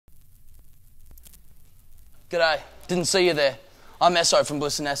G'day, didn't see you there. I'm Esso from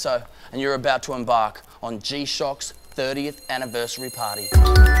Bliss and Esso, and you're about to embark on G-Shock's 30th anniversary party.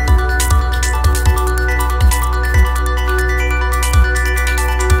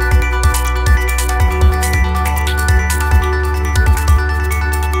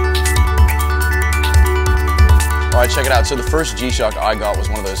 All right, check it out. So the first G-Shock I got was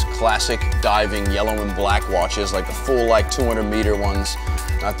one of those classic diving yellow and black watches, like the full 200-meter ones.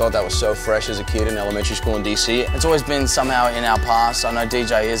 And I thought that was so fresh as a kid in elementary school in DC. It's always been somehow in our past. I know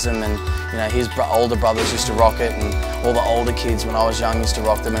DJ Ism and his older brothers used to rock it, and all the older kids when I was young used to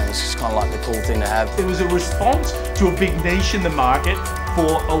rock them, and it was just kind of like the cool thing to have. It was a response to a big niche in the market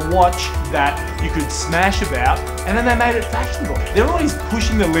for a watch that you could smash about, and then they made it fashionable. They're always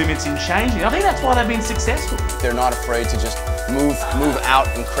pushing the limits and changing. I think that's why they've been successful. They're not afraid to just move out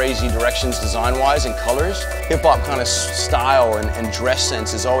in crazy directions design-wise and colors. Hip-hop kind of style and dress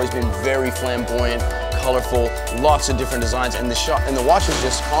sense has always been very flamboyant, colorful, lots of different designs, and the watches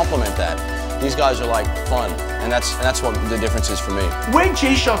just complement that. These guys are like fun, and that's what the difference is for me. Where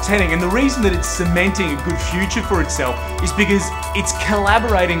G-Shock's heading, and the reason that it's cementing a good future for itself, is because it's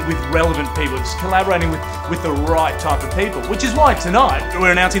collaborating with relevant people. It's collaborating with the right type of people, which is why tonight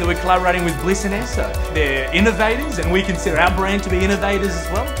we're announcing that we're collaborating with Bliss and Esso. They're innovators, and we consider our brand to be innovators as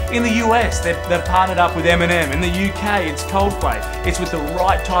well. In the US, they've partnered up with Eminem. In the UK, it's Coldplay. It's with the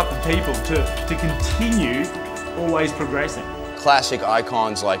right type of people to continue always progressing. Classic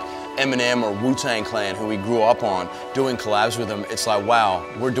icons like Eminem or Wu-Tang Clan, who we grew up on, doing collabs with them, it's like, wow,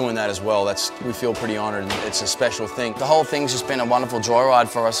 we're doing that as well. We feel pretty honored. It's a special thing. The whole thing's just been a wonderful joyride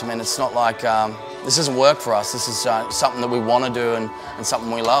for us. I mean, it's not like, this isn't work for us. This is something that we want to do and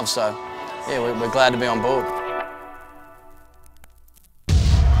something we love. So, yeah, we're glad to be on board.